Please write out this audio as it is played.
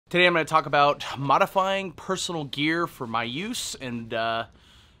Today I'm going to talk about modifying personal gear for my use and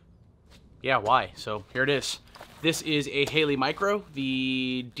yeah, why. So here it is. This is a Haley Micro,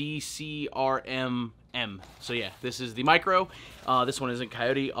 the D3CRM M. So yeah, this is the Micro. This one isn't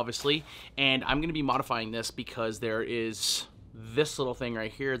Coyote, obviously, and I'm going to be modifying this because there is this little thing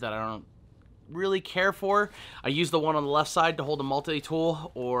right here that I don't really care for. I use the one on the left side to hold a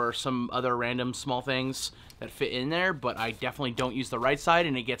multi-tool or some other random small things that fit in there, but I definitely don't use the right side,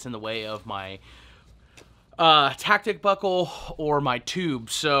 and it gets in the way of my tactic buckle or my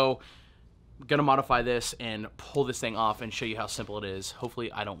tube. So I'm gonna modify this and pull this thing off and show you how simple it is.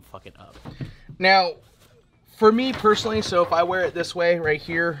 Hopefully I don't fuck it up. Now, for me personally, so if I wear it this way right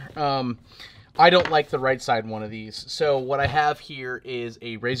here, I don't like the right side one of these. So what I have here is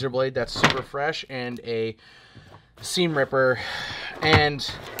a razor blade that's super fresh and a seam ripper, and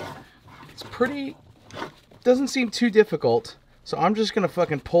it's pretty, doesn't seem too difficult. So I'm just gonna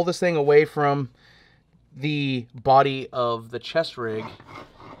fucking pull this thing away from the body of the chest rig,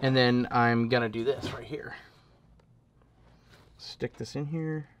 and then I'm gonna do this right here. Stick this in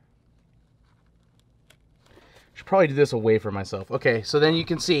here. Should probably do this away from myself. Okay, so then you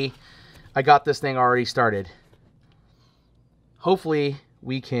can see I got this thing already started. Hopefully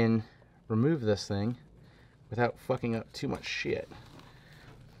we can remove this thing without fucking up too much shit.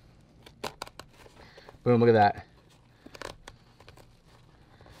 Boom, look at that.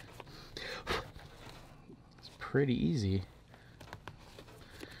 It's pretty easy.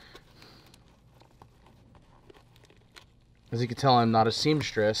 As you can tell, I'm not a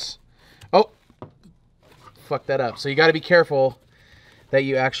seamstress. Oh, fuck that up. So you got to be careful that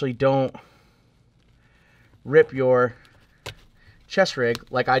you actually don't rip your chest rig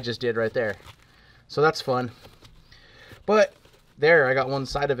like I just did right there. So that's fun. But there, I got one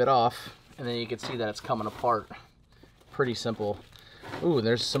side of it off, and then you can see that it's coming apart. Pretty simple. Ooh,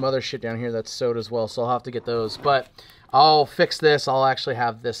 there's some other shit down here that's sewed as well, so I'll have to get those. But I'll fix this. I'll actually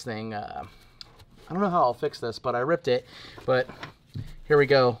have this thing, I don't know how I'll fix this, but I ripped it. But here we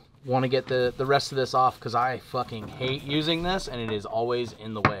go. Want to get the rest of this off because I fucking hate using this, and it is always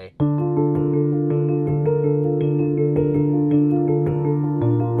in the way.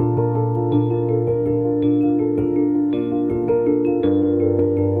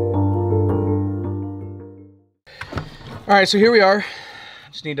 All right, so here we are.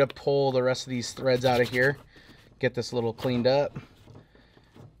 Just need to pull the rest of these threads out of here, get this a little cleaned up,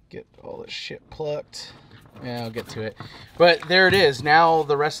 get all this shit plucked. Yeah, I'll get to it. But there it is. Now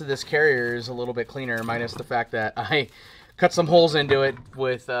the rest of this carrier is a little bit cleaner, minus the fact that I cut some holes into it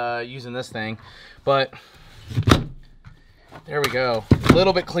with using this thing. But there we go. A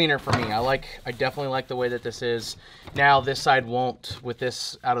little bit cleaner for me. I definitely like the way that this is. Now this side won't, with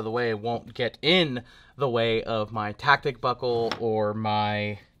this out of the way, won't get in the way of my tactic buckle or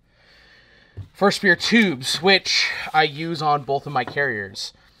my first spear tubes, which I use on both of my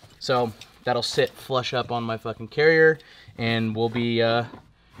carriers. So that'll sit flush up on my fucking carrier, and we'll be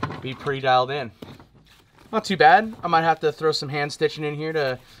pretty dialed in. Not too bad. I might have to throw some hand stitching in here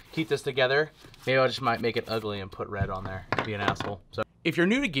to keep this together. Maybe I just might make it ugly and put red on there. Be an asshole. So if you're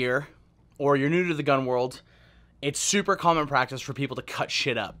new to gear, or you're new to the gun world, it's super common practice for people to cut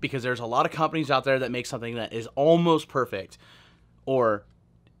shit up, because there's a lot of companies out there that make something that is almost perfect, or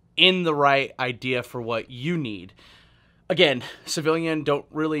in the right idea for what you need. Again, civilian, don't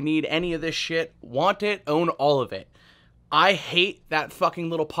really need any of this shit. Want it, own all of it. I hate that fucking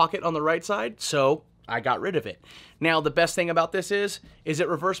little pocket on the right side, so I got rid of it. Now, the best thing about this is it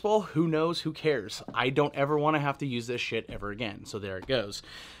reversible? Who knows? Who cares? I don't ever want to have to use this shit ever again, so there it goes.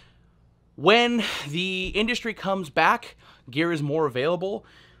 When the industry comes back, gear is more available,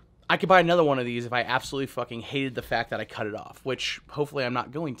 I could buy another one of these if I absolutely fucking hated the fact that I cut it off, which hopefully I'm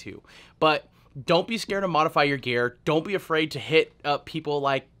not going to. But don't be scared to modify your gear. Don't be afraid to hit up people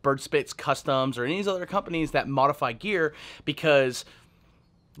like Bird Spits Customs or any of these other companies that modify gear, because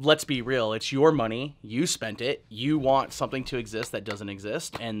let's be real, it's your money, you spent it, you want something to exist that doesn't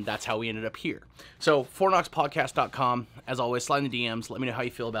exist, and that's how we ended up here. So, fortknoxpodcast.com, as always, slide in the DMs, let me know how you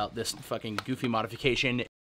feel about this fucking goofy modification.